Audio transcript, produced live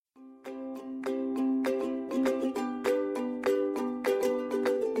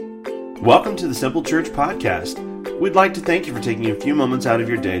Welcome to the Simple Church Podcast. We'd like to thank you for taking a few moments out of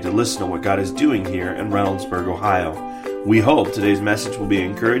your day to listen to what God is doing here in Reynoldsburg, Ohio. We hope today's message will be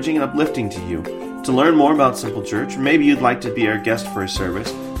encouraging and uplifting to you. To learn more about Simple Church, or maybe you'd like to be our guest for a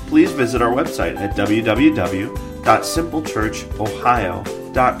service, please visit our website at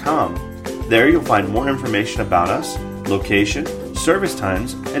www.simplechurchohio.com. There you'll find more information about us, location, service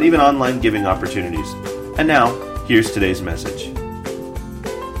times, and even online giving opportunities. And now, here's today's message.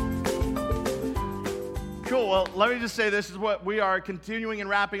 Well, let me just say this is what we are continuing and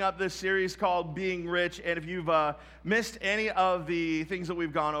wrapping up this series called Being Rich. And if you've missed any of the things that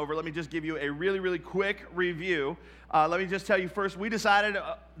we've gone over, let me just give you a really quick review. Let me just tell you first, we decided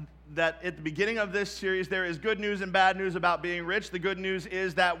that at the beginning of this series, there is good news and bad news about being rich. The good news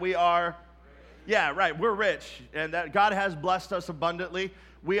is that we are, we're rich. And that God has blessed us abundantly.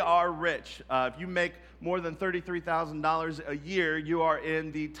 We are rich. If you make more than $33,000 a year, you are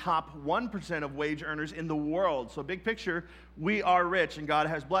in the top 1% of wage earners in the world. So big picture, we are rich and God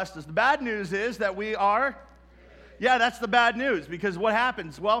has blessed us. The bad news is that we are, that's the bad news, because what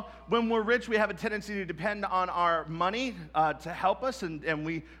happens? Well, when we're rich, we have a tendency to depend on our money to help us, and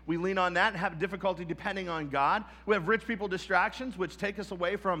we lean on that and have difficulty depending on God. We have rich people distractions, which take us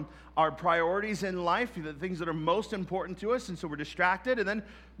away from our priorities in life, the things that are most important to us, and so we're distracted. And then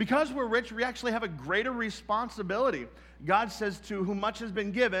because we're rich, we actually have a greater responsibility. God says, to whom much has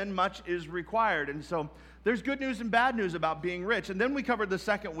been given, much is required. And so there's good news and bad news about being rich. And then we covered the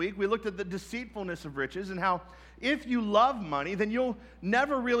second week. We looked at the deceitfulness of riches and how if you love money, then you'll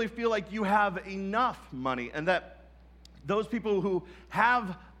never really feel like you have enough money. And that those people who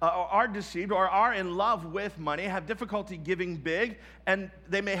are deceived or are in love with money have difficulty giving big, and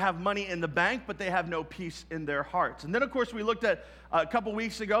they may have money in the bank, but they have no peace in their hearts. And then, of course, we looked at a couple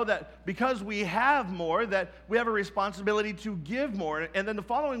weeks ago that because we have more, that we have a responsibility to give more. And then the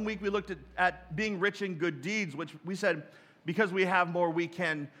following week, we looked at being rich in good deeds, which we said because we have more, we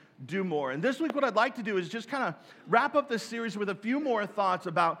can do more. And this week, what I'd like to do is just kind of wrap up this series with a few more thoughts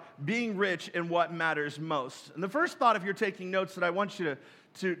about being rich and what matters most. And the first thought, if you're taking notes, that I want you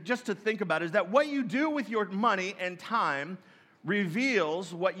to think about is that what you do with your money and time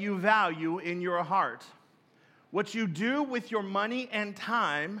reveals what you value in your heart. What you do with your money and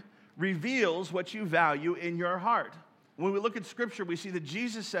time reveals what you value in your heart. When we look at Scripture, we see that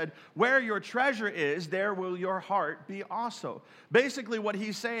Jesus said, where your treasure is, there will your heart be also. Basically, what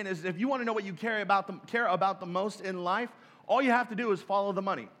he's saying is, if you want to know what you care about the most in life, all you have to do is follow the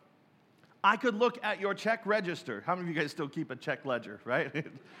money. I could look at your check register. How many of you guys still keep a check ledger, right?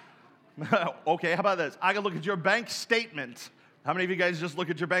 Okay, how about this? I could look at your bank statement. How many of you guys just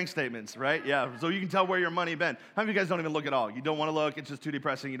look at your bank statements, right? Yeah, so you can tell where your money been. How many of you guys don't even look at all? You don't want to look, it's just too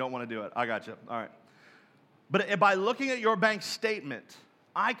depressing, you don't want to do it. I got you, all right. But by looking at your bank statement,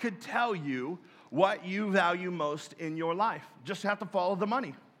 I could tell you what you value most in your life. Just have to follow the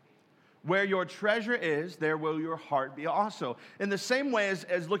money. Where your treasure is, there will your heart be also. In the same way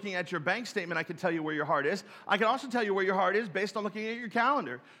as looking at your bank statement, I can tell you where your heart is. I can also tell you where your heart is based on looking at your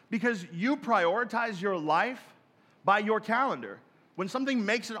calendar, because you prioritize your life by your calendar. When something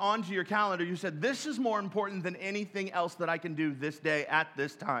makes it onto your calendar, you said, this is more important than anything else that I can do this day at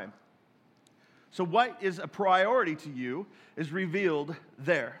this time. So what is a priority to you is revealed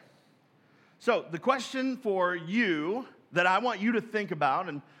there. So the question for you that I want you to think about,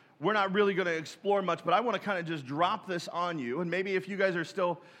 and we're not really going to explore much, but I want to kind of just drop this on you. And maybe if you guys are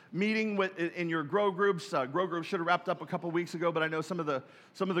still meeting in your grow groups should have wrapped up a couple weeks ago, but I know some of the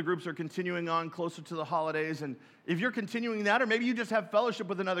groups are continuing on closer to the holidays. And if you're continuing that, or maybe you just have fellowship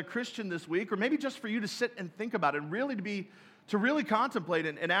with another Christian this week, or maybe just for you to sit and think about it, and really to really contemplate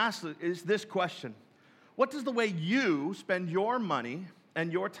and ask is this question: what does the way you spend your money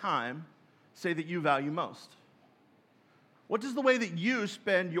and your time say that you value most? What does the way that you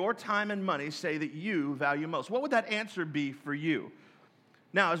spend your time and money say that you value most? What would that answer be for you?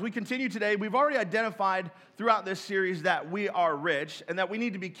 Now, as we continue today, we've already identified throughout this series that we are rich and that we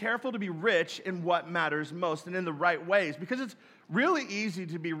need to be careful to be rich in what matters most and in the right ways, because it's really easy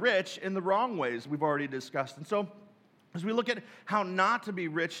to be rich in the wrong ways we've already discussed. And so as we look at how not to be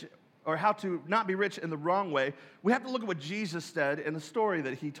rich, or how to not be rich in the wrong way, we have to look at what Jesus said in the story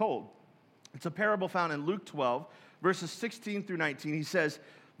that he told. It's a parable found in Luke 12, verses 16 through 19. He says,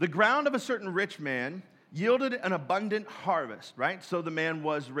 the ground of a certain rich man yielded an abundant harvest, right? So the man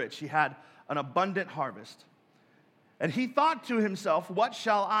was rich. He had an abundant harvest. And he thought to himself, what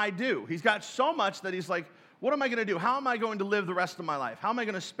shall I do? He's got so much that he's like, what am I going to do? How am I going to live the rest of my life? How am I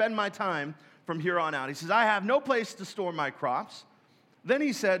going to spend my time from here on out? He says, I have no place to store my crops. Then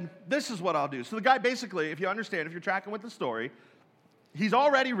he said, this is what I'll do. So the guy basically, if you understand, if you're tracking with the story, he's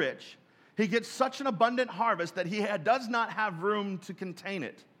already rich. He gets such an abundant harvest that he does not have room to contain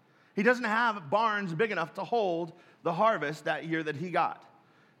it. He doesn't have barns big enough to hold the harvest that year that he got.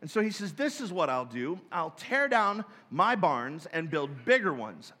 And so he says, this is what I'll do. I'll tear down my barns and build bigger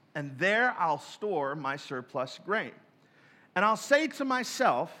ones, and there I'll store my surplus grain. And I'll say to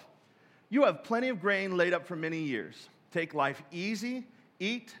myself, you have plenty of grain laid up for many years. Take life easy,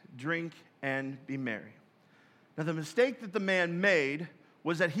 eat, drink, and be merry. Now, the mistake that the man made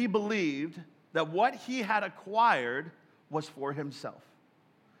was that he believed that what he had acquired was for himself.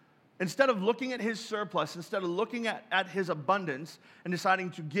 Instead of looking at his surplus, instead of looking at his abundance and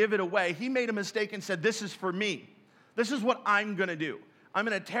deciding to give it away, he made a mistake and said, this is for me. This is what I'm going to do. I'm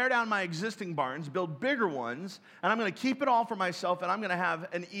going to tear down my existing barns, build bigger ones, and I'm going to keep it all for myself, and I'm going to have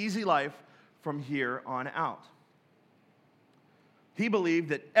an easy life from here on out. He believed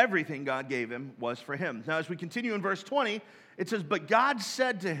that everything God gave him was for him. Now, as we continue in verse 20, it says, but God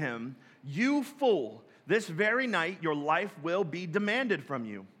said to him, you fool, this very night your life will be demanded from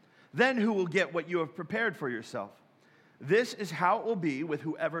you. Then who will get what you have prepared for yourself? This is how it will be with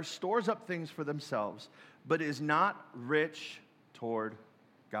whoever stores up things for themselves, but is not rich toward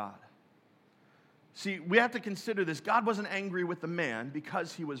God. See, we have to consider this. God wasn't angry with the man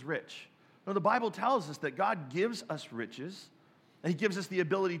because he was rich. No, the Bible tells us that God gives us riches, and he gives us the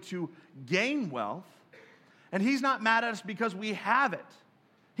ability to gain wealth, and he's not mad at us because we have it.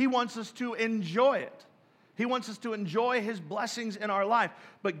 He wants us to enjoy it. He wants us to enjoy his blessings in our life.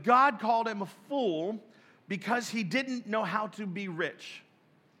 But God called him a fool because he didn't know how to be rich.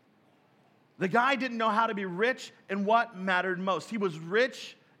 The guy didn't know how to be rich in what mattered most. He was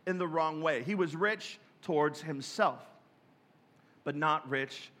rich in the wrong way. He was rich towards himself, but not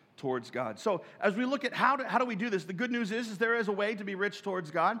rich towards God. So as we look at how do we do this, the good news is there is a way to be rich towards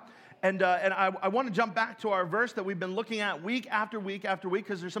God. And I want to jump back to our verse that we've been looking at week after week after week,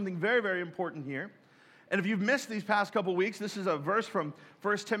 because there's something very, very important here. And if you've missed these past couple weeks, this is a verse from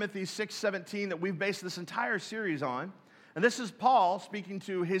 1 Timothy 6:17 that we've based this entire series on. And this is Paul speaking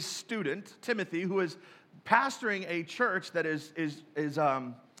to his student, Timothy, who is pastoring a church that is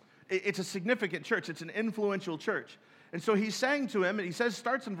it's a significant church. It's an influential church. And so he's saying to him, and he says,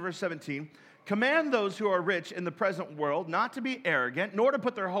 starts in verse 17, command those who are rich in the present world not to be arrogant, nor to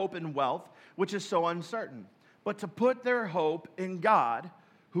put their hope in wealth, which is so uncertain, but to put their hope in God,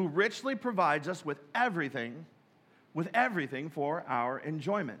 who richly provides us with everything for our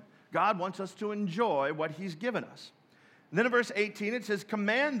enjoyment. God wants us to enjoy what he's given us. And then in verse 18, it says,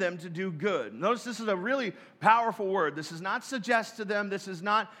 command them to do good. Notice this is a really powerful word. This is not suggest to them. This is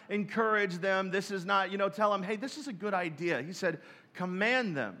not encourage them. This is not, tell them, hey, this is a good idea. He said,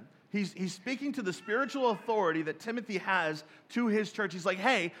 command them. He's speaking to the spiritual authority that Timothy has to his church. He's like,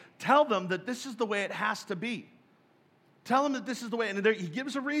 hey, tell them that this is the way it has to be. Tell them that this is the way. And he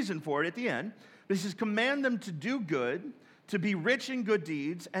gives a reason for it at the end. But he says, command them to do good, to be rich in good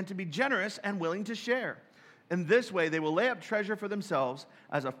deeds, and to be generous and willing to share. In this way, they will lay up treasure for themselves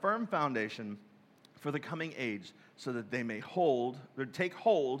as a firm foundation for the coming age, so that they may take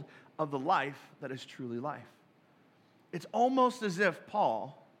hold of the life that is truly life. It's almost as if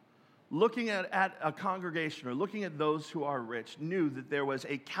Paul, looking at a congregation or looking at those who are rich, knew that there was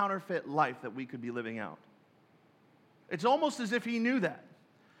a counterfeit life that we could be living out. It's almost as if he knew that.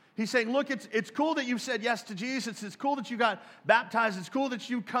 He's saying, look, it's cool that you've said yes to Jesus. It's cool that you got baptized. It's cool that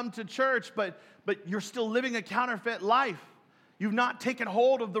you come to church, but you're still living a counterfeit life. You've not taken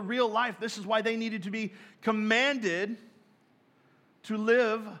hold of the real life. This is why they needed to be commanded to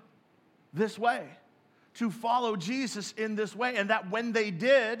live this way, to follow Jesus in this way, and that when they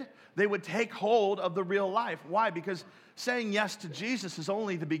did, they would take hold of the real life. Why? Because saying yes to Jesus is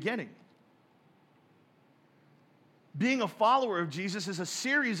only the beginning. Being a follower of Jesus is a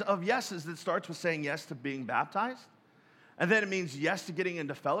series of yeses that starts with saying yes to being baptized. And then it means yes to getting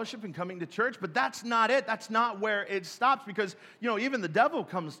into fellowship and coming to church. But that's not it. That's not where it stops, because, even the devil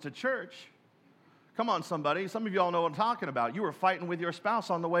comes to church. Come on, somebody. Some of you all know what I'm talking about. You were fighting with your spouse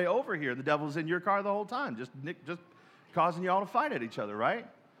on the way over here. The devil's in your car the whole time, just causing you all to fight at each other, right?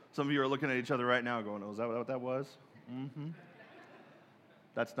 Some of you are looking at each other right now going, oh, is that what that was? Mm-hmm.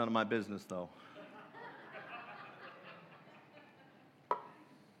 That's none of my business, though.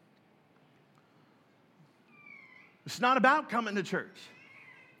 It's not about coming to church.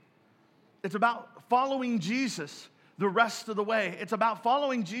 It's about following Jesus the rest of the way. It's about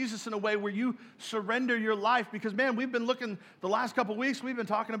following Jesus in a way where you surrender your life. Because, man, we've been looking, the last couple of weeks, we've been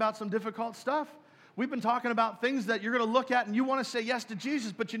talking about some difficult stuff. We've been talking about things that you're going to look at and you want to say yes to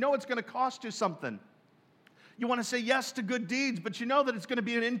Jesus, but you know it's going to cost you something. You want to say yes to good deeds, but you know that it's going to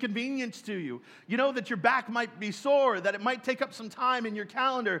be an inconvenience to you. You know that your back might be sore, that it might take up some time in your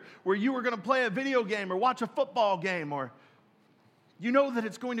calendar where you were going to play a video game or watch a football game, or you know that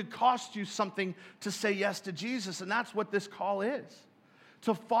it's going to cost you something to say yes to Jesus, and that's what this call is.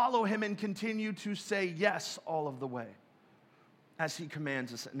 To follow him and continue to say yes all of the way as he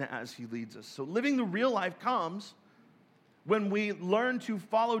commands us and as he leads us. So living the real life comes when we learn to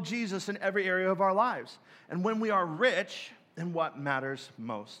follow Jesus in every area of our lives, and when we are rich in what matters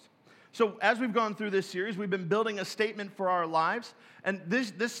most. So as we've gone through this series, we've been building a statement for our lives, and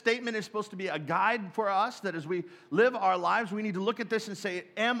this statement is supposed to be a guide for us, that as we live our lives, we need to look at this and say,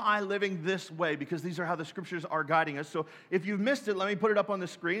 am I living this way? Because these are how the scriptures are guiding us. So if you've missed it, let me put it up on the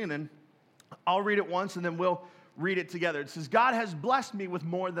screen, and then I'll read it once, and then we'll read it together. It says, God has blessed me with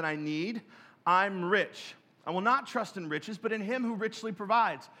more than I need. I'm rich. I will not trust in riches, but in him who richly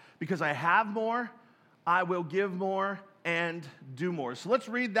provides. Because I have more, I will give more and do more. So let's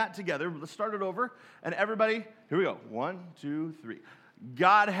read that together. Let's start it over. And everybody, here we go. 1, 2, 3.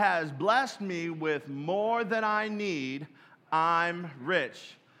 God has blessed me with more than I need. I'm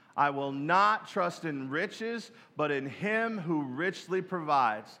rich. I will not trust in riches, but in him who richly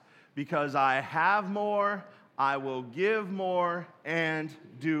provides. Because I have more, I will give more and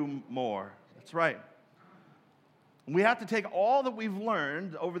do more. That's right. We have to take all that we've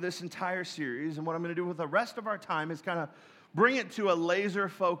learned over this entire series, and what I'm going to do with the rest of our time is kind of bring it to a laser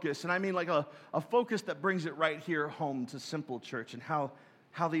focus, and I mean like a focus that brings it right here home to Simple Church and how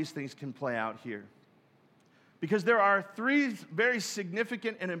these things can play out here. Because there are 3 very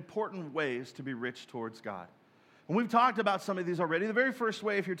significant and important ways to be rich towards God. And we've talked about some of these already. The very first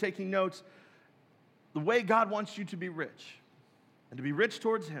way, if you're taking notes, the way God wants you to be rich and to be rich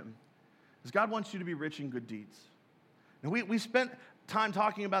towards him is God wants you to be rich in good deeds. And we spent time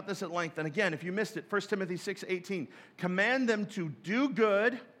talking about this at length. And again, if you missed it, 1 Timothy 6:18, command them to do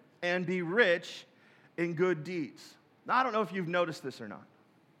good and be rich in good deeds. Now, I don't know if you've noticed this or not,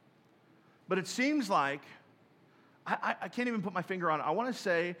 but it seems like, I can't even put my finger on it. I want to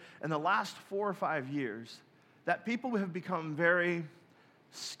say in the last 4 or 5 years that people have become very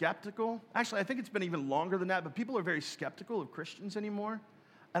skeptical. Actually, I think it's been even longer than that, but people are very skeptical of Christians anymore.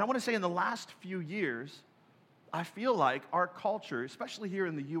 And I want to say in the last few years, I feel like our culture, especially here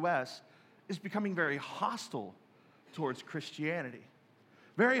in the U.S., is becoming very hostile towards Christianity.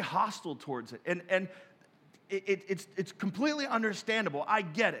 Very hostile towards it. And it's completely understandable. I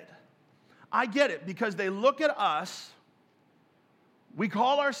get it. I get it because they look at us, we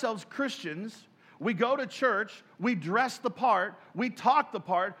call ourselves Christians, we go to church, we dress the part, we talk the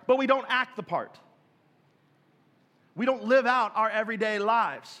part, but we don't act the part. We don't live out our everyday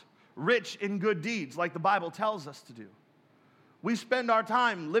lives, rich in good deeds, like the Bible tells us to do. We spend our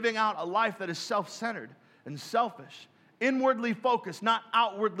time living out a life that is self-centered and selfish, inwardly focused, not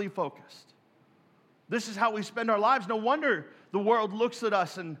outwardly focused. This is how we spend our lives. No wonder the world looks at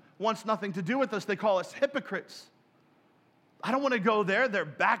us and wants nothing to do with us. They call us hypocrites. I don't want to go there. They're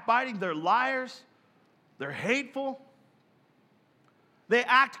backbiting. They're liars. They're hateful. They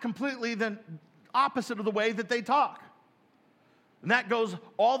act completely the opposite of the way that they talk. And that goes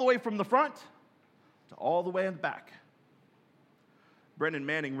all the way from the front to all the way in the back. Brendan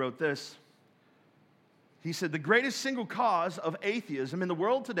Manning wrote this. He said, the greatest single cause of atheism in the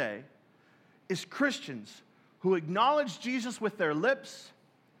world today is Christians who acknowledge Jesus with their lips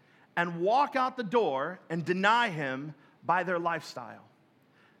and walk out the door and deny him by their lifestyle.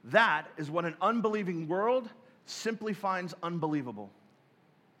 That is what an unbelieving world simply finds unbelievable.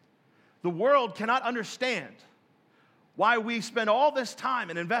 The world cannot understand why we spend all this time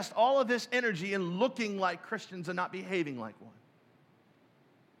and invest all of this energy in looking like Christians and not behaving like one.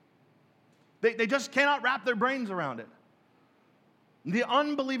 They just cannot wrap their brains around it. The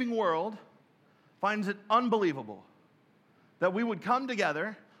unbelieving world finds it unbelievable that we would come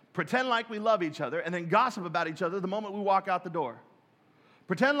together, pretend like we love each other, and then gossip about each other the moment we walk out the door.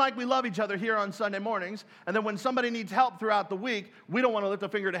 Pretend like we love each other here on Sunday mornings, and then when somebody needs help throughout the week, we don't want to lift a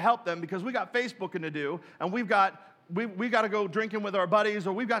finger to help them because we got Facebooking to do, and we got to go drinking with our buddies,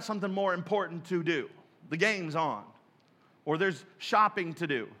 or we've got something more important to do. The game's on, or there's shopping to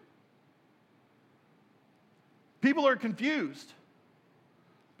do. People are confused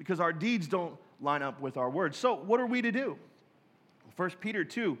because our deeds don't line up with our words. So what are we to do? 1 Peter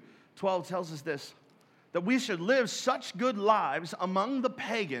 2:12 tells us this, that we should live such good lives among the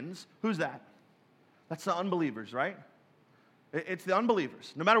pagans. Who's that? That's the unbelievers, right? It's the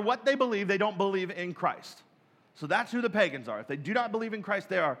unbelievers. No matter what they believe, they don't believe in Christ. So that's who the pagans are. If they do not believe in Christ,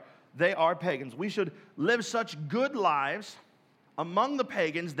 they are pagans. We should live such good lives among the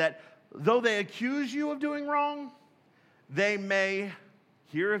pagans that though they accuse you of doing wrong, they may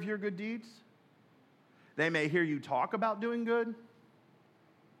hear of your good deeds. They may hear you talk about doing good.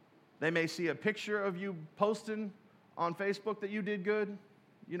 They may see a picture of you posting on Facebook that you did good.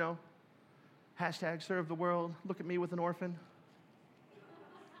 You know, hashtag serve the world. Look at me with an orphan.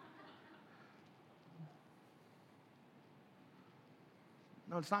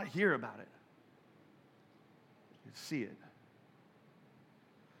 No, it's not hear about it. It's see it.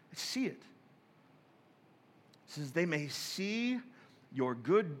 It's see it. It says they may see your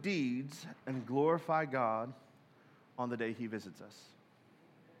good deeds and glorify God on the day he visits us.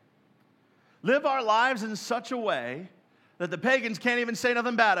 Live our lives in such a way that the pagans can't even say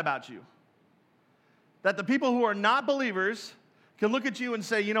nothing bad about you. That the people who are not believers can look at you and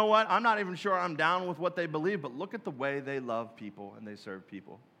say, you know what, I'm not even sure I'm down with what they believe, but look at the way they love people and they serve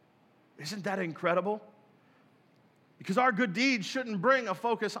people. Isn't that incredible? Because our good deeds shouldn't bring a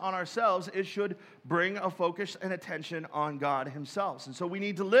focus on ourselves. It should bring a focus and attention on God himself. And so we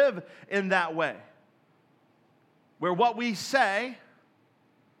need to live in that way, where what we say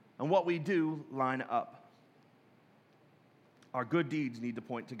and what we do line up. Our good deeds need to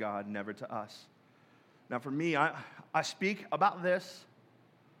point to God, never to us. Now for me, I speak about this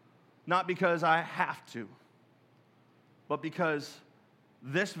not because I have to, but because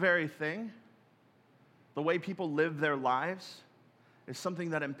this very thing, the way people live their lives, is something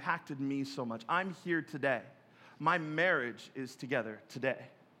that impacted me so much. I'm here today. My marriage is together today.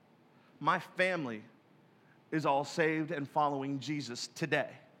 My family is all saved and following Jesus today.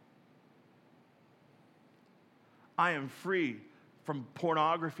 I am free from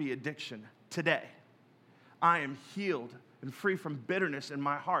pornography addiction today. I am healed and free from bitterness in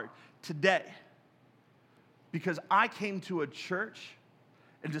my heart today. Because I came to a church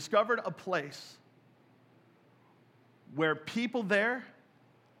and discovered a place where people there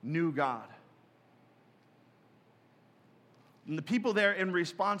knew God. And the people there, in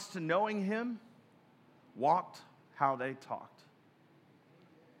response to knowing him, walked how they talked.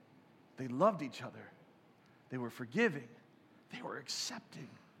 They loved each other. They were forgiving. They were accepting.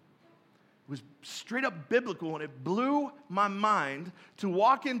 It was straight up biblical, and it blew my mind to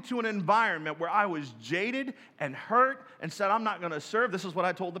walk into an environment where I was jaded and hurt and said, I'm not going to serve. This is what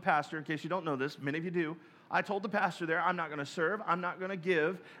I told the pastor, in case you don't know this. Many of you do. I told the pastor there, I'm not going to serve, I'm not going to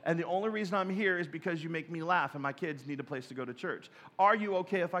give, and the only reason I'm here is because you make me laugh and my kids need a place to go to church. Are you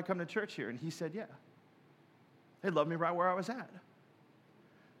okay if I come to church here? And he said, yeah. They loved me right where I was at.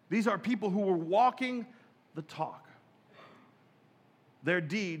 These are people who were walking the talk. Their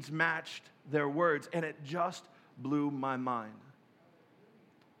deeds matched their words, and it just blew my mind.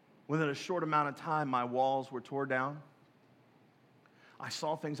 Within a short amount of time, my walls were torn down. I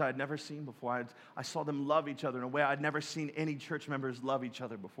saw things I had never seen before. I saw them love each other in a way I'd never seen any church members love each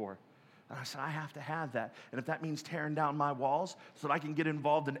other before. And I said, I have to have that. And if that means tearing down my walls so that I can get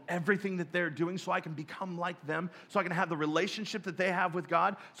involved in everything that they're doing, so I can become like them, so I can have the relationship that they have with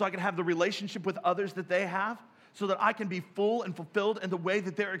God, so I can have the relationship with others that they have, so that I can be full and fulfilled in the way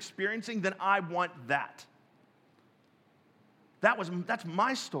that they're experiencing, then I want that. That's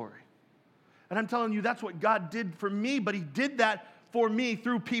my story. And I'm telling you, that's what God did for me, but he did that for me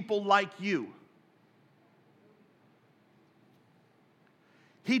through people like you.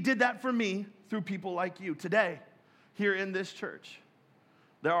 He did that for me through people like you. Today, here in this church,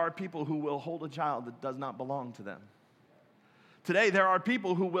 there are people who will hold a child that does not belong to them. Today, there are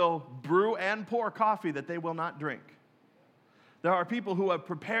people who will brew and pour coffee that they will not drink. There are people who have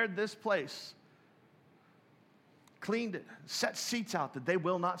prepared this place, cleaned it, set seats out that they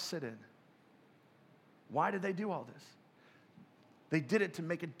will not sit in. Why did they do all this? They did it to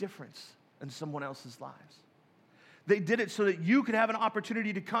make a difference in someone else's lives. They did it so that you could have an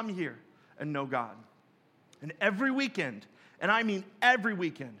opportunity to come here and know God. And every weekend, and I mean every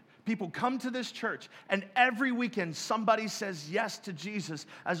weekend, people come to this church, and every weekend somebody says yes to Jesus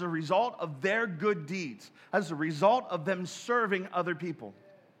as a result of their good deeds, as a result of them serving other people.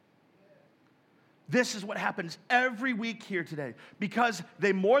 This is what happens every week here today, because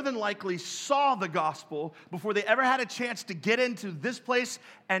they more than likely saw the gospel before they ever had a chance to get into this place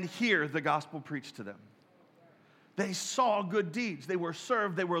and hear the gospel preached to them. They saw good deeds. They were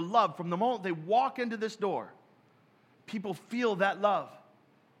served. They were loved. From the moment they walk into this door, people feel that love.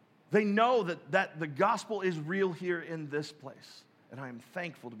 They know that the gospel is real here in this place. And I am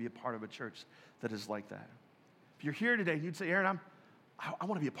thankful to be a part of a church that is like that. If you're here today and you'd say, Aaron, I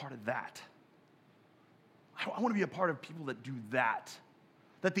want to be a part of that. I want to be a part of people that do that.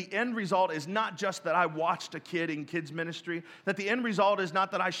 That the end result is not just that I watched a kid in kids ministry, that the end result is not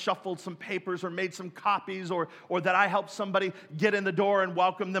that I shuffled some papers or made some copies or that I helped somebody get in the door and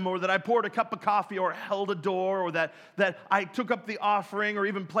welcome them, or that I poured a cup of coffee or held a door, or that I took up the offering or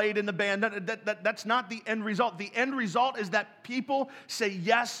even played in the band. That's not the end result. The end result is that people say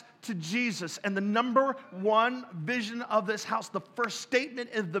yes to Jesus. And the number one vision of this house, the first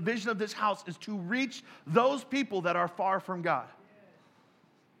statement of the vision of this house, is to reach those people that are far from God.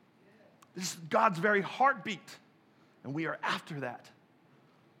 This is God's very heartbeat, and we are after that.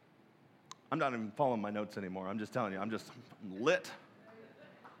 I'm not even following my notes anymore. I'm just telling you, I'm lit.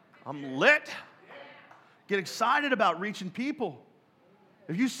 I'm lit. Get excited about reaching people.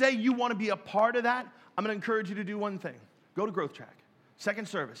 If you say you want to be a part of that, I'm going to encourage you to do one thing. Go to Growth Track. Second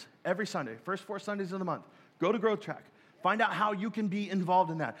service, every Sunday, first 4 Sundays of the month. Go to Growth Track. Find out how you can be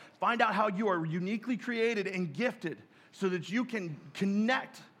involved in that. Find out how you are uniquely created and gifted so that you can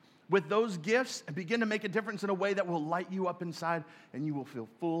connect with those gifts and begin to make a difference in a way that will light you up inside, and you will feel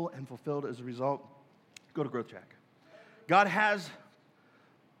full and fulfilled as a result. Go to Growth Track. God has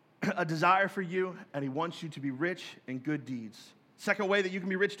a desire for you, and he wants you to be rich in good deeds. Second way that you can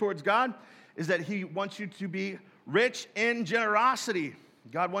be rich towards God is that he wants you to be rich in generosity.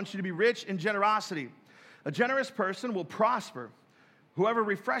 God wants you to be rich in generosity. A generous person will prosper. Whoever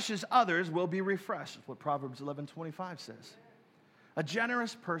refreshes others will be refreshed. That's what Proverbs 11:25 says. A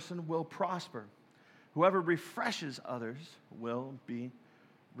generous person will prosper. Whoever refreshes others will be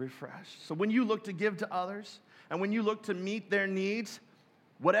refreshed. So when you look to give to others, and when you look to meet their needs,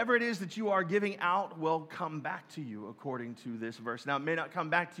 whatever it is that you are giving out will come back to you according to this verse. Now, it may not come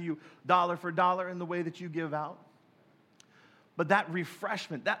back to you dollar for dollar in the way that you give out, but that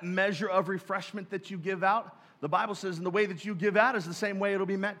refreshment, that measure of refreshment that you give out, the Bible says in the way that you give out is the same way it'll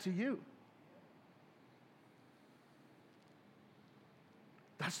be met to you.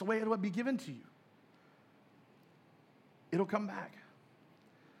 That's the way it will be given to you. It'll come back.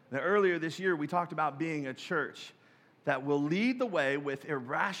 Now, earlier this year, we talked about being a church that will lead the way with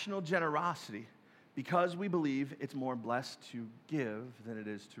irrational generosity because we believe it's more blessed to give than it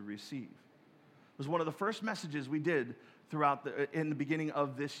is to receive. It was one of the first messages we did in the beginning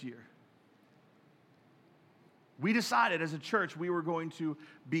of this year. We decided as a church we were going to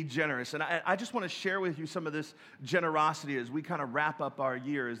be generous. And I just want to share with you some of this generosity as we kind of wrap up our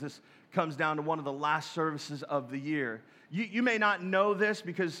year, as this comes down to one of the last services of the year. You may not know this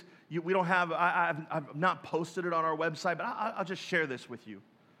because we don't have, I've not posted it on our website, but I'll just share this with you.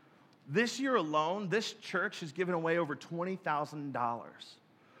 This year alone, this church has given away over $20,000.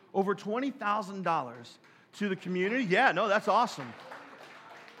 Over $20,000 to the community. Yeah, no, that's awesome.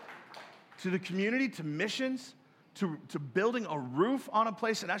 To the community, to missions, to building a roof on a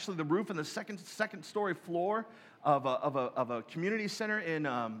place, and actually the roof in the second story floor of a community center in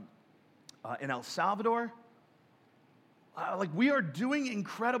El Salvador. We are doing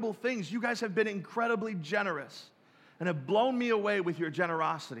incredible things. You guys have been incredibly generous and have blown me away with your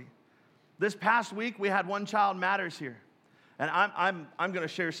generosity. This past week, we had One Child Matters here. And I'm going to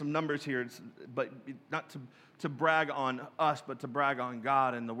share some numbers here, but not to brag on us, but to brag on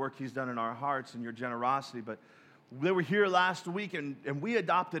God and the work he's done in our hearts and your generosity. But they were here last week, and we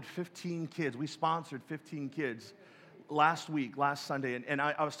adopted 15 kids. We sponsored 15 kids last Sunday. And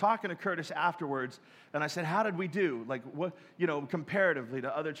I was talking to Curtis afterwards, and I said, how did we do? Like, what, comparatively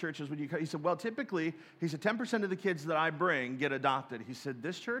to other churches? He said, well, typically, 10% of the kids that I bring get adopted. He said,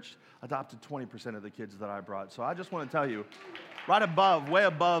 this church adopted 20% of the kids that I brought. So I just want to tell you, right above, way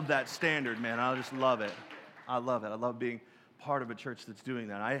above that standard, man. I just love it. I love it. I love being part of a church that's doing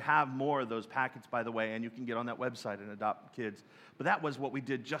that. I have more of those packets, by the way, and you can get on that website and adopt kids. But that was what we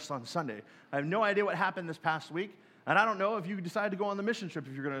did just on Sunday. I have no idea what happened this past week, and I don't know if you decide to go on the mission trip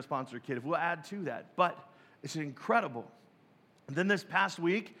if you're going to sponsor a kid, if we'll add to that. But it's incredible. And then this past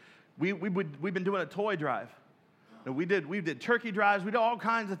week, we've been doing a toy drive. And we did turkey drives. We did all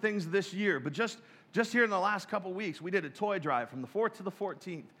kinds of things this year. But just here in the last couple weeks, we did a toy drive from the 4th to the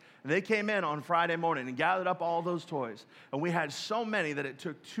 14th. And they came in on Friday morning and gathered up all those toys. And we had so many that it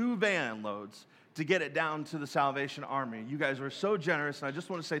took 2 van loads to get it down to the Salvation Army. You guys were so generous, and I just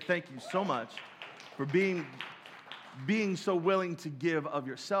want to say thank you so much for being so willing to give of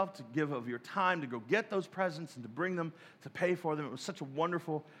yourself, to give of your time, to go get those presents and to bring them, to pay for them. It was such a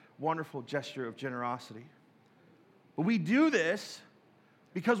wonderful, wonderful gesture of generosity. But we do this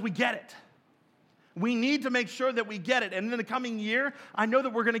because we get it. We need to make sure that we get it. And in the coming year, I know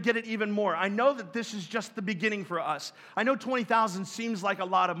that we're going to get it even more. I know that this is just the beginning for us. I know $20,000 seems like a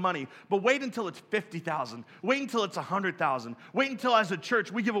lot of money, but wait until it's $50,000. Wait until it's $100,000. Wait until as a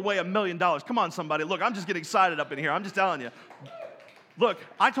church we give away $1 million. Come on, somebody. Look, I'm just getting excited up in here. I'm just telling you. Look,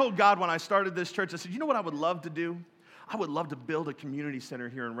 I told God when I started this church, I said, you know what I would love to do? I would love to build a community center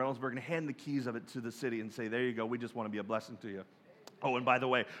here in Reynoldsburg and hand the keys of it to the city and say, there you go, we just want to be a blessing to you. Oh, and by the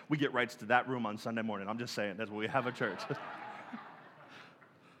way, we get rights to that room on Sunday morning. I'm just saying, that's what we have a church.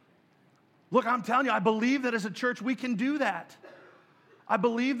 Look, I'm telling you, I believe that as a church we can do that. I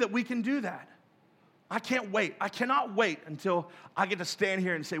believe that we can do that. I can't wait. I cannot wait until I get to stand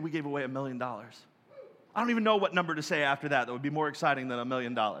here and say we gave away $1 million. I don't even know what number to say after that would be more exciting than $1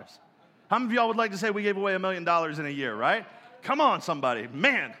 million. How many of y'all would like to say we gave away $1 million in a year, right? Come on, somebody.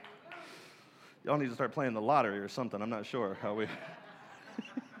 Man. Y'all need to start playing the lottery or something. I'm not sure how we...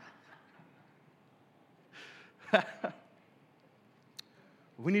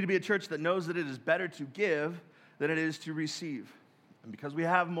 We need to be a church that knows that it is better to give than it is to receive. And because we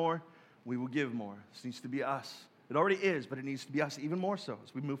have more, we will give more. This needs to be us. It already is, but it needs to be us even more so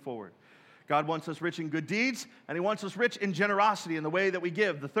as we move forward. God wants us rich in good deeds, and He wants us rich in generosity in the way that we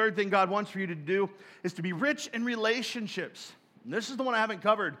give. The third thing God wants for you to do is to be rich in relationships. And this is the one I haven't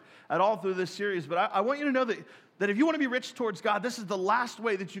covered at all through this series, but I want you to know that if you want to be rich towards God, this is the last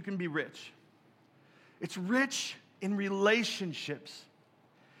way that you can be rich. It's rich in relationships.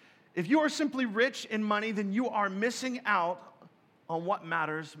 If you are simply rich in money, then you are missing out on what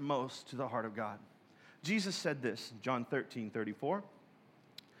matters most to the heart of God. Jesus said this, John 13:34.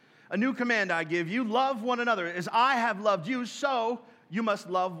 A new command I give you, love one another. As I have loved you, so you must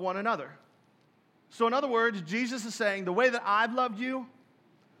love one another. So in other words, Jesus is saying, the way that I've loved you,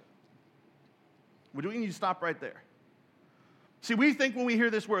 we need to stop right there. See, we think when we hear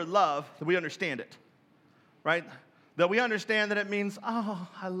this word love, that we understand it, right? That we understand that it means, oh,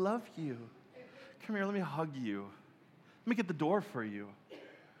 I love you. Come here, let me hug you. Let me get the door for you.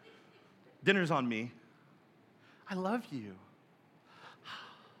 Dinner's on me. I love you.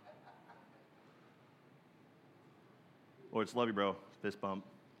 Or it's love you, bro. Fist bump.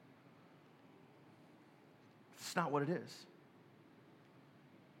 It's not what it is.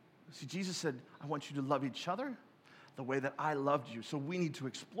 See, Jesus said, I want you to love each other the way that I loved you. So we need to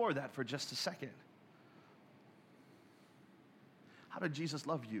explore that for just a second. How did Jesus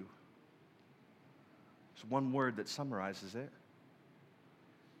love you? There's one word that summarizes it,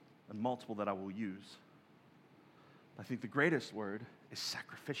 and multiple that I will use. I think the greatest word is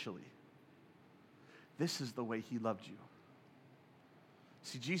sacrificially. This is the way He loved you.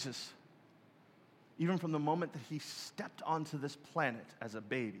 See, Jesus, even from the moment that He stepped onto this planet as a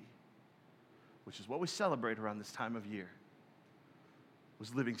baby, which is what we celebrate around this time of year,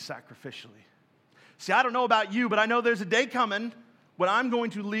 was living sacrificially. See, I don't know about you, but I know there's a day coming when I'm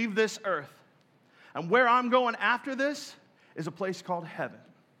going to leave this earth. And where I'm going after this is a place called heaven,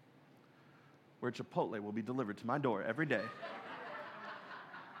 where Chipotle will be delivered to my door every day.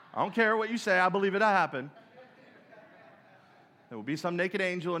 I don't care what you say, I believe it'll happen. There will be some naked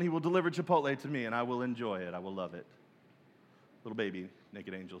angel, and he will deliver Chipotle to me, and I will enjoy it. I will love it. Little baby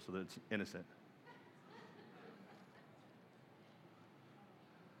naked angel, so that it's innocent.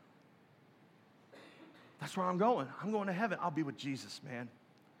 That's where I'm going. I'm going to heaven. I'll be with Jesus, man.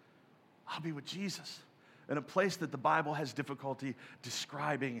 I'll be with Jesus in a place that the Bible has difficulty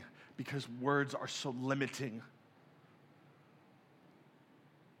describing because words are so limiting.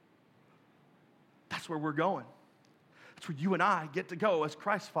 That's where we're going. That's where you and I get to go as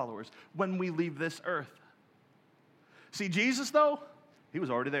Christ followers when we leave this earth. See, Jesus, though, He was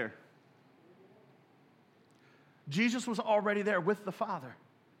already there. Jesus was already there with the Father,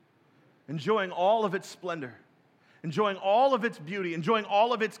 enjoying all of its splendor, enjoying all of its beauty, enjoying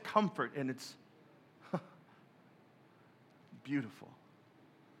all of its comfort, and it's beautiful.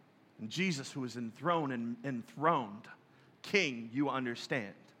 And Jesus, who is enthroned and enthroned, King, you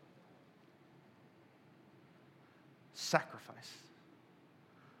understand, sacrifice,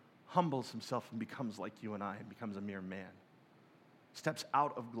 humbles Himself and becomes like you and I and becomes a mere man, steps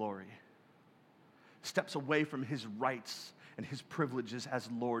out of glory, steps away from His rights and His privileges as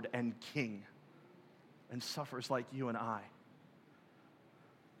Lord and King, and suffers like you and I.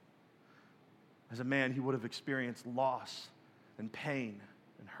 As a man, He would have experienced loss and pain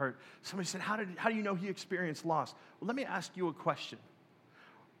and hurt. Somebody said, how do you know He experienced loss? Well, let me ask you a question.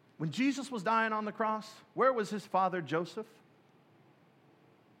 When Jesus was dying on the cross, where was His father Joseph?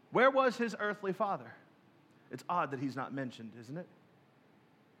 Where was His earthly father? It's odd that he's not mentioned, isn't it?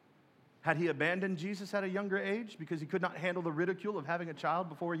 Had he abandoned Jesus at a younger age because he could not handle the ridicule of having a child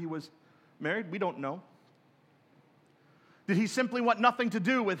before he was married? We don't know. Did he simply want nothing to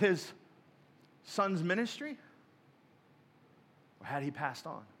do with his son's ministry? Or had he passed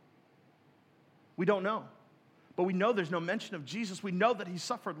on? We don't know. But we know there's no mention of Jesus. We know that He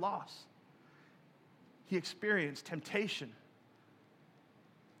suffered loss. He experienced temptation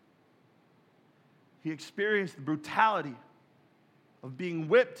He experienced the brutality of being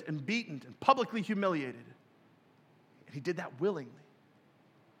whipped and beaten and publicly humiliated. And he did that willingly.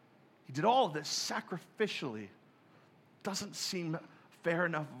 He did all of this sacrificially. Doesn't seem fair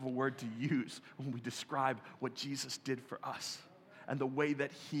enough of a word to use when we describe what Jesus did for us and the way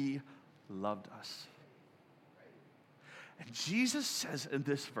that he loved us. And Jesus says in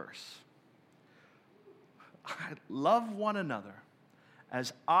this verse, love one another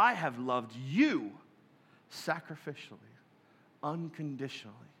as I have loved you sacrificially,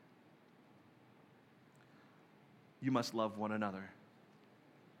 unconditionally. You must love one another.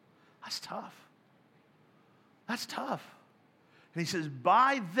 That's tough. That's tough. And he says,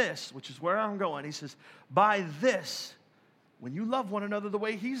 by this, which is where I'm going, he says, by this, when you love one another the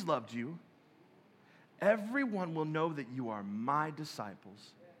way he's loved you, everyone will know that you are my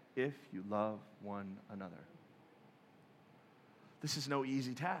disciples if you love one another. This is no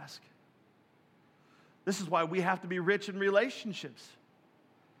easy task. This is why we have to be rich in relationships.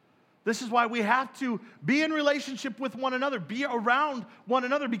 This is why we have to be in relationship with one another, be around one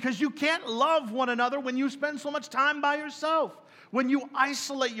another, because you can't love one another when you spend so much time by yourself, when you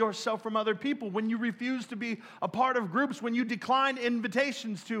isolate yourself from other people, when you refuse to be a part of groups, when you decline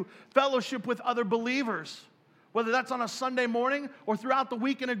invitations to fellowship with other believers, whether that's on a Sunday morning or throughout the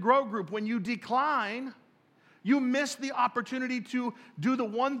week in a grow group. When you decline, you miss the opportunity to do the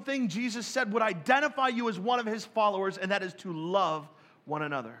one thing Jesus said would identify you as one of his followers, and that is to love one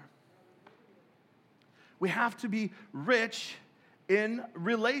another. We have to be rich in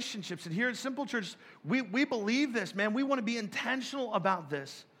relationships. And here at Simple Church, we believe this, man. We want to be intentional about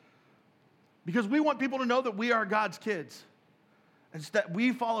this because we want people to know that we are God's kids and that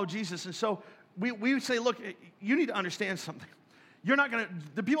we follow Jesus. And so we say, look, you need to understand something.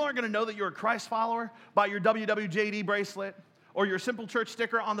 The people aren't going to know that you're a Christ follower by your WWJD bracelet or your Simple Church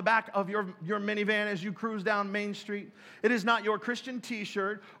sticker on the back of your minivan as you cruise down Main Street. It is not your Christian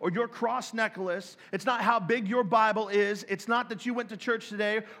t-shirt or your cross necklace. It's not how big your Bible is. It's not that you went to church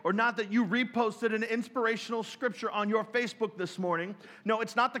today or not that you reposted an inspirational scripture on your Facebook this morning. No,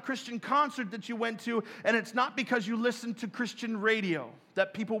 it's not the Christian concert that you went to, and it's not because you listened to Christian radio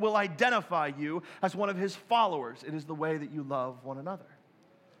that people will identify you as one of his followers. It is the way that you love one another.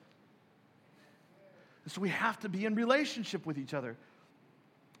 So we have to be in relationship with each other.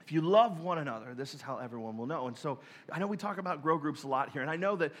 If you love one another, this is how everyone will know. And so I know we talk about grow groups a lot here. And I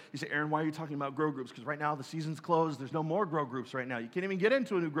know that you say, Aaron, why are you talking about grow groups? Because right now the season's closed. There's no more grow groups right now. You can't even get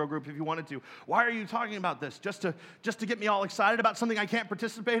into a new grow group if you wanted to. Why are you talking about this? Just to get me all excited about something I can't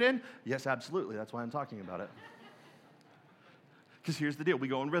participate in? Yes, absolutely. That's why I'm talking about it. Because here's the deal. We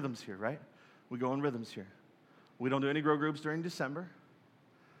go in rhythms here, right? We go in rhythms here. We don't do any grow groups during December.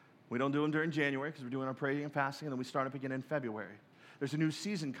 We don't do them during January because we're doing our praying and fasting, and then we start up again in February. There's a new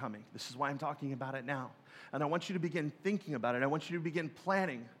season coming. This is why I'm talking about it now. And I want you to begin thinking about it. I want you to begin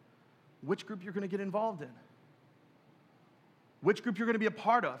planning which group you're going to get involved in, which group you're going to be a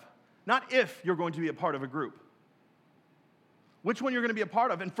part of. Not if you're going to be a part of a group. Which one you're going to be a part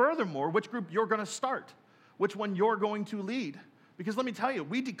of, and furthermore, which group you're going to start, which one you're going to lead. Because let me tell you,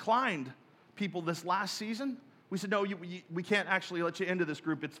 we declined people this last season. We said, no, we can't actually let you into this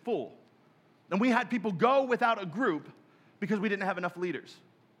group. It's full. And we had people go without a group because we didn't have enough leaders.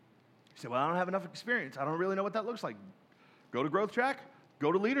 You say, well, I don't have enough experience. I don't really know what that looks like. Go to Growth Track.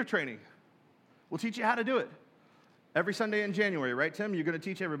 Go to leader training. We'll teach you how to do it. Every Sunday in January, right, Tim? You're going to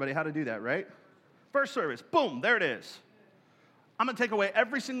teach everybody how to do that, right? First service. Boom, there it is. I'm going to take away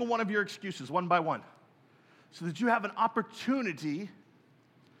every single one of your excuses one by one so that you have an opportunity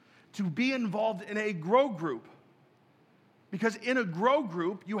to be involved in a grow group. Because in a grow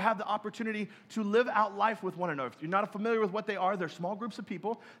group, you have the opportunity to live out life with one another. If you're not familiar with what they are, they're small groups of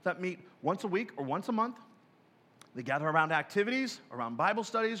people that meet once a week or once a month. They gather around activities, around Bible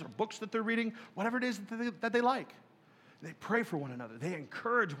studies, or books that they're reading, whatever it is that they like. They pray for one another. They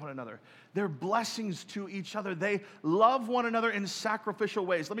encourage one another. They're blessings to each other. They love one another in sacrificial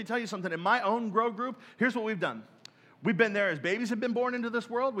ways. Let me tell you something. In my own grow group, here's what we've done. We've been there as babies have been born into this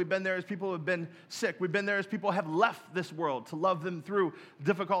world. We've been there as people have been sick. We've been there as people have left this world to love them through a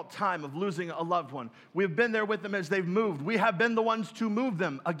difficult time of losing a loved one. We've been there with them as they've moved. We have been the ones to move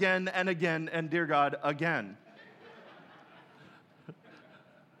them again and again, and dear God, again.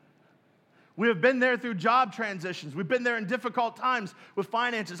 We have been there through job transitions. We've been there in difficult times with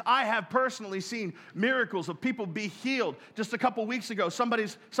finances. I have personally seen miracles of people be healed. Just a couple weeks ago, somebody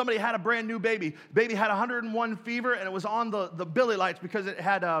had a brand new baby. Baby had 101 fever, and it was on the Billy Lights because it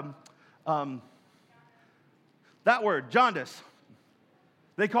had that word, jaundice.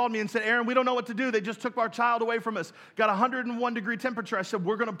 They called me and said, Aaron, we don't know what to do. They just took our child away from us. Got 101 degree temperature. I said,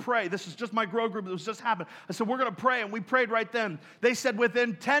 we're going to pray. This is just my grow group. It was just happened. I said, we're going to pray. And we prayed right then. They said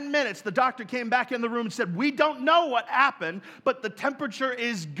within 10 minutes, the doctor came back in the room and said, we don't know what happened, but the temperature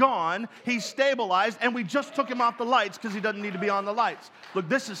is gone. He's stabilized. And we just took him off the lights because he doesn't need to be on the lights. Look,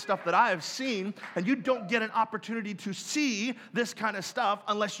 this is stuff that I have seen. And you don't get an opportunity to see this kind of stuff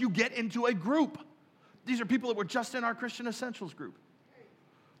unless you get into a group. These are people that were just in our Christian Essentials group.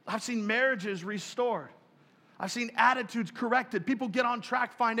 I've seen marriages restored. I've seen attitudes corrected. People get on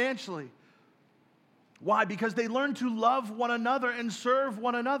track financially. Why? Because they learn to love one another and serve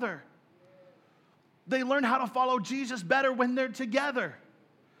one another. They learn how to follow Jesus better when they're together.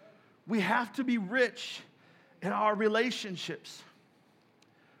 We have to be rich in our relationships.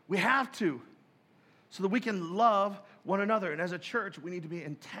 We have to, so that we can love one another. And as a church, we need to be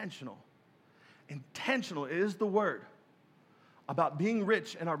intentional. Intentional is the word about being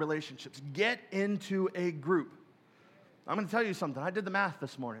rich in our relationships. Get into a group. I'm going to tell you something. I did the math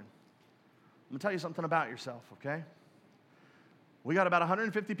this morning. I'm going to tell you something about yourself, okay? We got about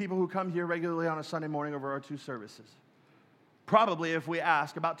 150 people who come here regularly on a Sunday morning over our 2 services. Probably, if we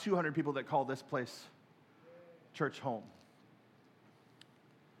ask, about 200 people that call this place church home.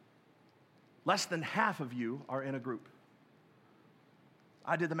 Less than half of you are in a group.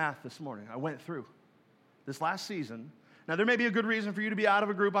 I did the math this morning. I went through this last season. Now, there may be a good reason for you to be out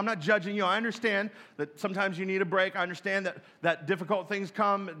of a group. I'm not judging you. I understand that sometimes you need a break. I understand that difficult things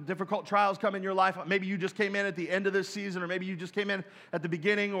come, difficult trials come in your life. Maybe you just came in at the end of this season, or maybe you just came in at the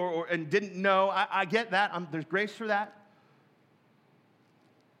beginning and didn't know. I get that. There's grace for that.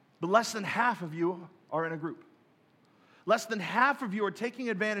 But less than half of you are in a group. Less than half of you are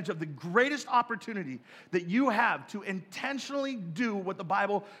taking advantage of the greatest opportunity that you have to intentionally do what the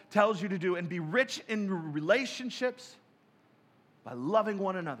Bible tells you to do and be rich in relationships by loving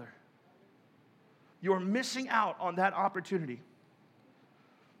one another. You're missing out on that opportunity.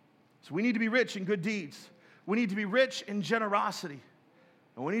 So we need to be rich in good deeds. We need to be rich in generosity.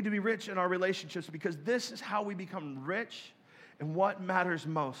 And we need to be rich in our relationships, because this is how we become rich in what matters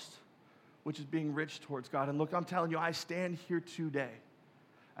most, which is being rich towards God. And look, I'm telling you, I stand here today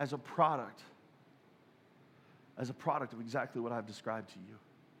as a product of exactly what I've described to you.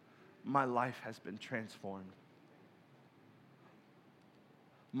 My life has been transformed.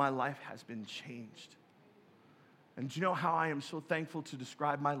 My life has been changed. And do you know how I am so thankful to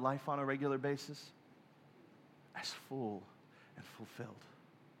describe my life on a regular basis? As full and fulfilled.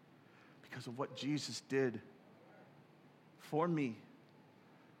 Because of what Jesus did for me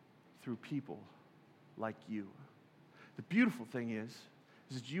through people like you. The beautiful thing is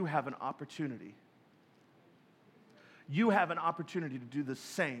that you have an opportunity. You have an opportunity to do the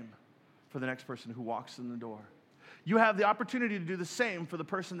same for the next person who walks in the door. You have the opportunity to do the same for the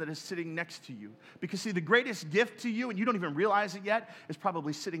person that is sitting next to you. Because see, the greatest gift to you, and you don't even realize it yet, is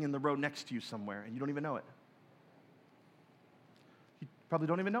probably sitting in the row next to you somewhere, and you don't even know it. You probably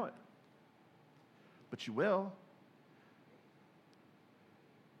don't even know it. But you will.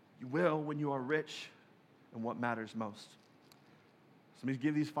 You will when you are rich in what matters most. So let me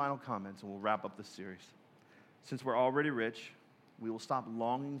give these final comments and we'll wrap up this series. Since we're already rich, we will stop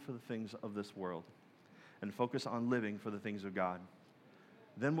longing for the things of this world and focus on living for the things of God.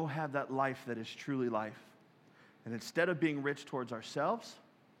 Then we'll have that life that is truly life. And instead of being rich towards ourselves,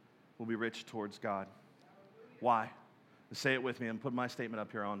 we'll be rich towards God. Why? Say it with me and put my statement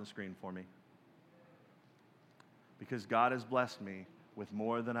up here on the screen for me. Because God has blessed me with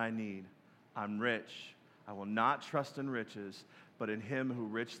more than I need. I'm rich. I will not trust in riches, but in Him who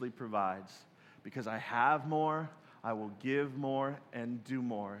richly provides. Because I have more, I will give more and do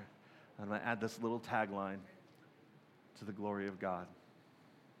more. I'm going to add this little tagline: to the glory of God.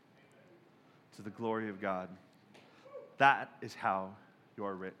 To the glory of God. That is how you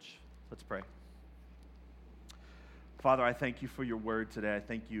are rich. Let's pray. Father, I thank you for your word today. I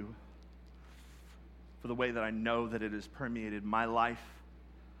thank you for the way that I know that it has permeated my life.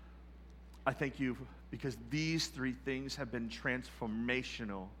 I thank you because these 3 things have been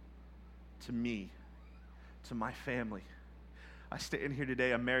transformational to me, to my family. I stand here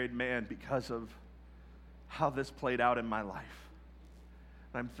today a married man because of how this played out in my life.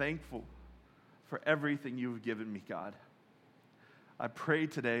 And I'm thankful for everything you've given me, God. I pray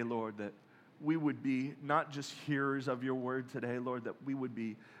today, Lord, that we would be not just hearers of your word today, Lord, that we would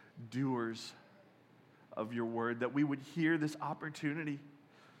be doers of your word, that we would hear this opportunity.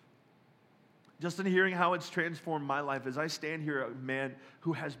 Just in hearing how it's transformed my life as I stand here, a man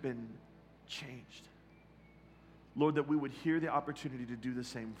who has been changed. Lord, that we would hear the opportunity to do the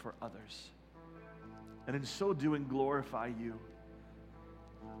same for others. And in so doing, glorify you.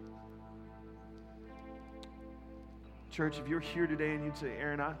 Church, if you're here today and you'd say,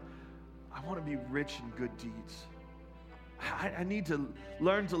 Aaron, I want to be rich in good deeds. I need to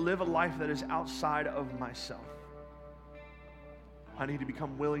learn to live a life that is outside of myself. I need to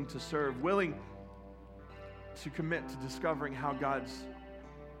become willing to serve, willing to commit to discovering how God's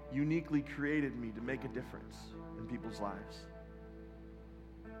uniquely created me to make a difference in people's lives.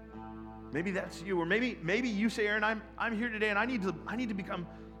 Maybe that's you, or maybe you say, Aaron, I'm here today and I need to become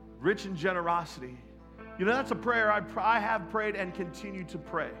rich in generosity. You know, that's a prayer I have prayed and continue to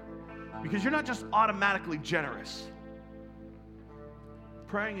pray, because you're not just automatically generous.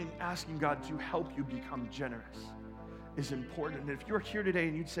 Praying and asking God to help you become generous is important. And if you're here today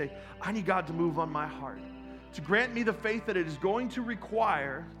and you'd say, I need God to move on my heart, to grant me the faith that it is going to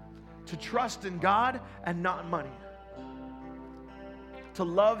require to trust in God and not money, to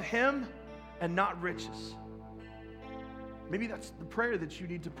love Him and not riches. Maybe that's the prayer that you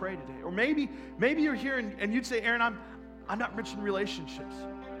need to pray today. Or maybe you're here and you'd say, Aaron, I'm not rich in relationships.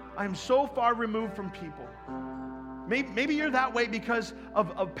 I am so far removed from people. Maybe you're that way because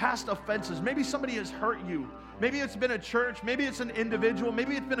of past offenses. Maybe somebody has hurt you. Maybe it's been a church. Maybe it's an individual.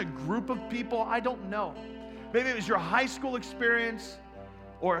 Maybe it's been a group of people. I don't know. Maybe it was your high school experience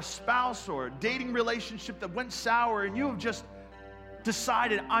or a spouse or a dating relationship that went sour, and you have just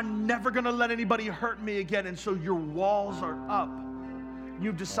decided, I'm never going to let anybody hurt me again, and so your walls are up.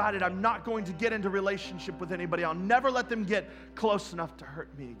 You've decided, I'm not going to get into relationship with anybody. I'll never let them get close enough to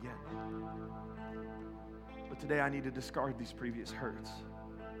hurt me again. But today I need to discard these previous hurts.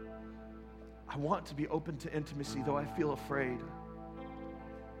 I want to be open to intimacy, though I feel afraid.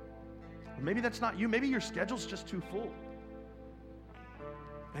 Or maybe that's not you. Maybe your schedule's just too full.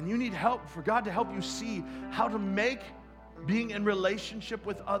 And you need help for God to help you see how to make being in relationship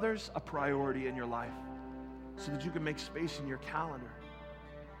with others a priority in your life, so that you can make space in your calendar,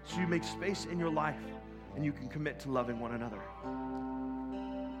 so you make space in your life and you can commit to loving one another.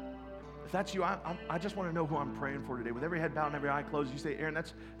 If that's you, I just want to know who I'm praying for today. With every head bowed and every eye closed, you say, Aaron,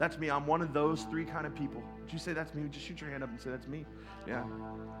 that's me. I'm one of those three kind of people. Would you say that's me? Just shoot your hand up and say, that's me. Yeah,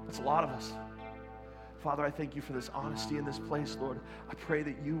 that's a lot of us. Father, I thank you for this honesty in this place, Lord. I pray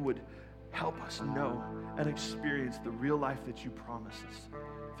that you would help us know and experience the real life that you promise us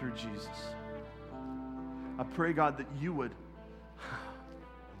through Jesus. I pray, God, that you would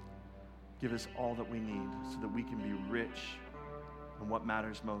give us all that we need so that we can be rich in what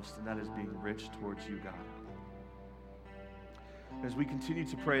matters most, and that is being rich towards you, God. As we continue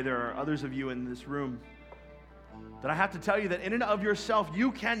to pray, there are others of you in this room that I have to tell you that in and of yourself,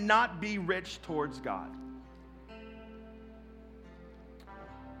 you cannot be rich towards God.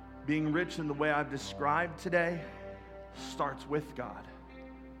 Being rich in the way I've described today starts with God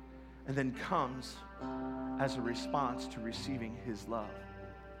and then comes as a response to receiving His love.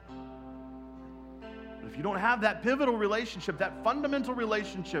 But if you don't have that pivotal relationship, that fundamental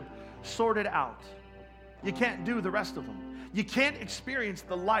relationship sorted out, you can't do the rest of them. You can't experience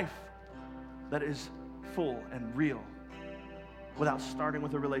the life that is full and real without starting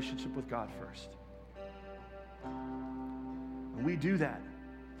with a relationship with God first. And we do that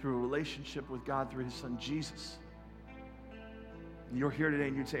through a relationship with God through His Son, Jesus. And you're here today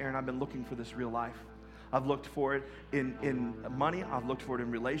and you'd say, Aaron, I've been looking for this real life. I've looked for it in money. I've looked for it in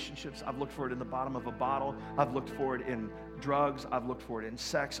relationships. I've looked for it in the bottom of a bottle. I've looked for it in drugs. I've looked for it in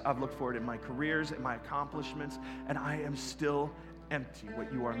sex. I've looked for it in my careers, in my accomplishments, and I am still empty.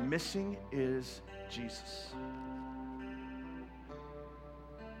 What you are missing is Jesus.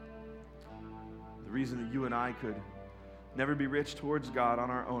 The reason that you and I could never be rich towards God on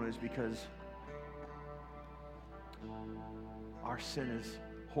our own is because our sin is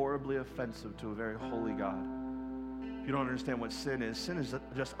horribly offensive to a very holy God. If you don't understand what sin is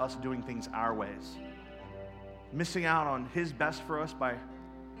just us doing things our ways. Missing out on His best for us by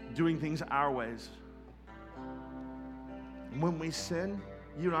doing things our ways. And when we sin,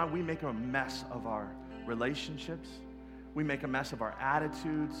 you and I, we make a mess of our relationships. We make a mess of our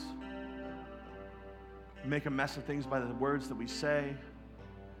attitudes. We make a mess of things by the words that we say,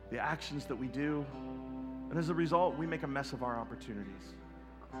 the actions that we do. And as a result, we make a mess of our opportunities.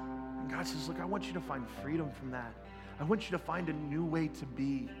 And God says, look, I want you to find freedom from that. I want you to find a new way to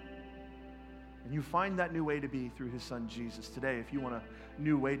be. And you find that new way to be through His Son, Jesus. Today, if you want a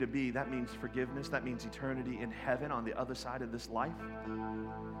new way to be, that means forgiveness. That means eternity in heaven on the other side of this life.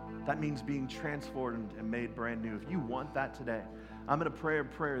 That means being transformed and made brand new. If you want that today, I'm going to pray a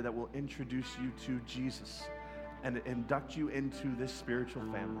prayer that will introduce you to Jesus and induct you into this spiritual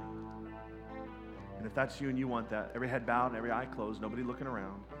family. And if that's you and you want that, every head bowed and every eye closed, nobody looking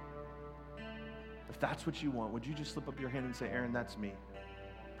around. If that's what you want, would you just slip up your hand and say, Aaron, that's me.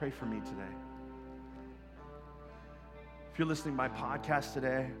 Pray for me today. If you're listening to my podcast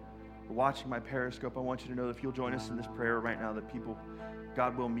today or watching my Periscope, I want you to know that if you'll join us in this prayer right now, that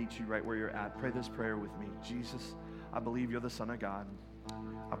God will meet you right where you're at. Pray this prayer with me. Jesus, I believe you're the Son of God.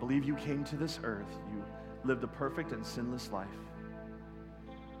 I believe you came to this earth. You lived a perfect and sinless life.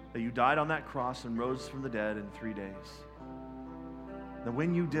 That you died on that cross and rose from the dead in 3 days. That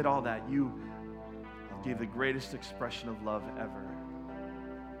when you did all that, you gave the greatest expression of love ever.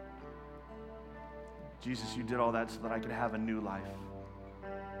 Jesus, you did all that so that I could have a new life.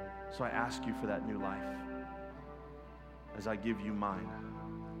 So I ask you for that new life as I give you mine.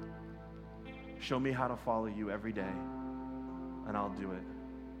 Show me how to follow you every day, and I'll do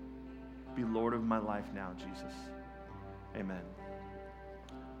it. Be Lord of my life now, Jesus. Amen.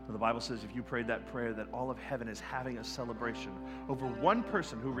 The Bible says if you prayed that prayer, that all of heaven is having a celebration over one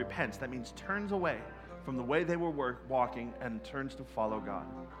person who repents. That means turns away from the way they were walking and turns to follow God.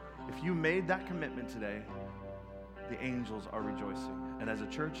 If you made that commitment today, the angels are rejoicing. And as a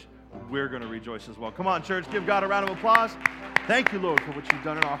church, we're going to rejoice as well. Come on, church, give God a round of applause. Thank you, Lord, for what you've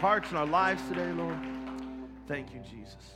done in our hearts and our lives today, Lord. Thank you, Jesus.